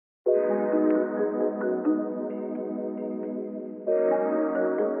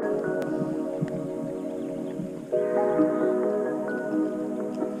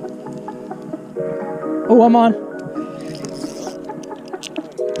Oh, I'm on.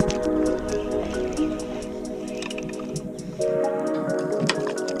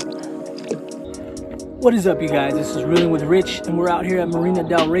 What is up, you guys? This is Reeling with Rich, and we're out here at Marina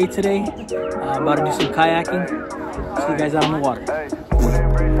Del Rey today. About to do some kayaking. See you guys out on the water.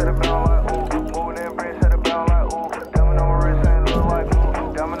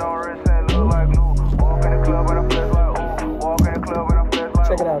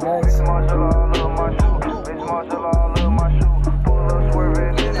 Check it out, guys.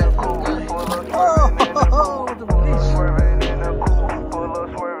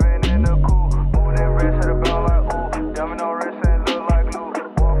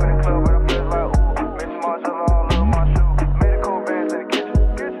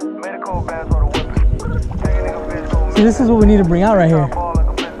 See, this is what we need to bring out right here.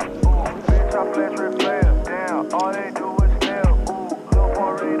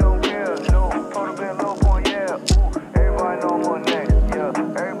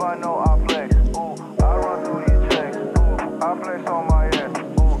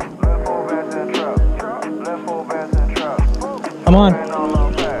 Come on.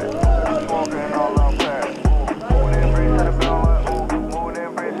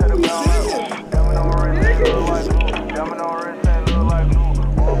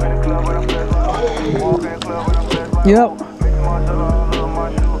 Yep.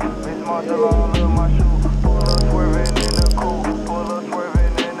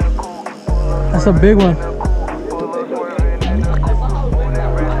 That's a big one.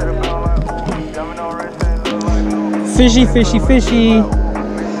 Fishy, fishy, fishy.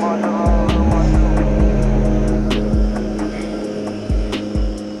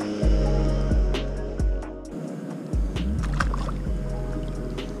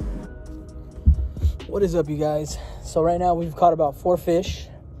 What is up, you guys? So right now we've caught about 4 fish.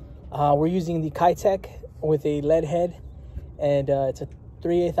 We're using the Kitech with a lead head, and it's a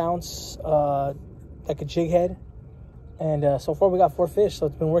 3/8 ounce like a jig head. And so far we got 4 fish, so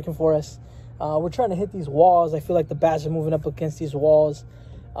it's been working for us. We're trying to hit these walls. I feel like the bass are moving up against these walls.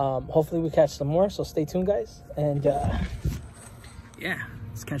 Hopefully we catch some more, so stay tuned, guys. And yeah,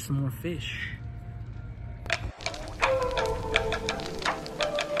 let's catch some more fish.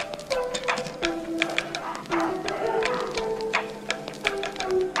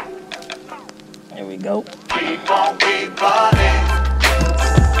 There we go. Keep on, keep running.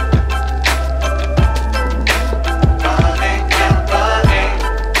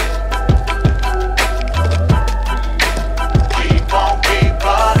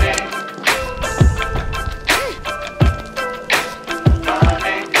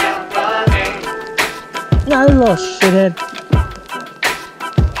 Nah, you little shithead.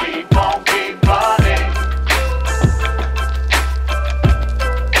 Keep on, keep running.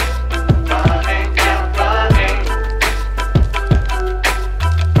 Running and running.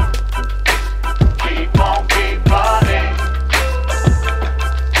 Keep on, keep running. Running and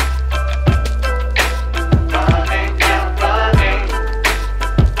running. Keep on, keep running.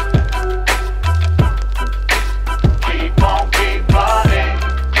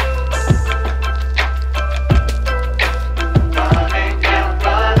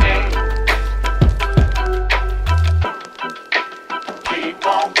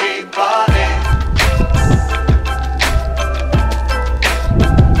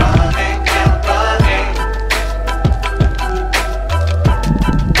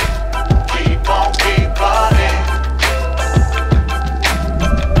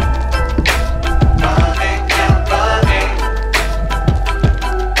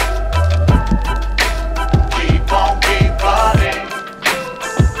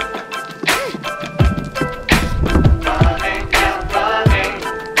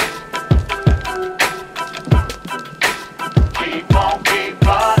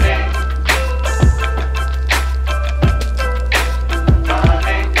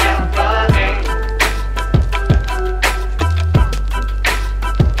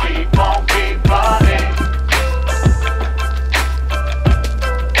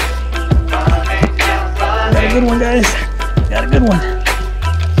 Good one, guys. Got a good one.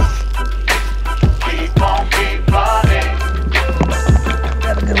 Keep on, keep running.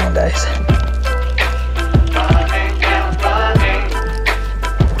 Got a good one, guys. Running and running.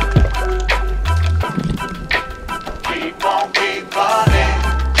 Keep on, keep running.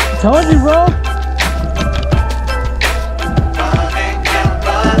 Told you, bro. Running and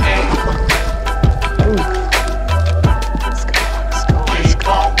running. Ooh. Let's go, let's go, let's go. Keep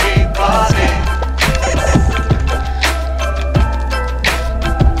on, keep running.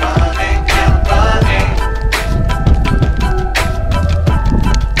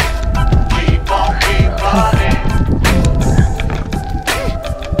 Keep on, keep on.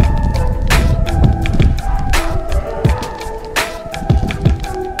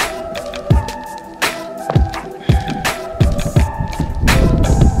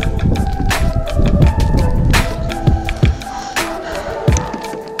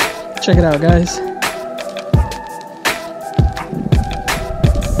 Check it out, guys.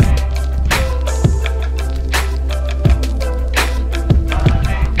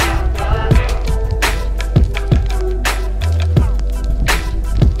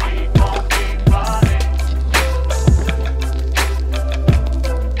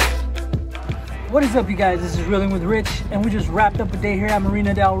 What is up, you guys? This is Reeling with Rich, and we just wrapped up a day here at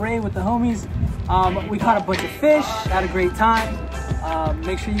Marina Del Rey with the homies. We caught a bunch of fish, had a great time.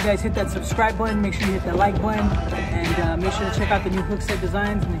 Make sure you guys hit that subscribe button, make sure you hit that like button, and make sure to check out the new hook set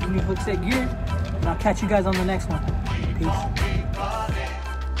designs and the new hook set gear. And I'll catch you guys on the next one. Peace.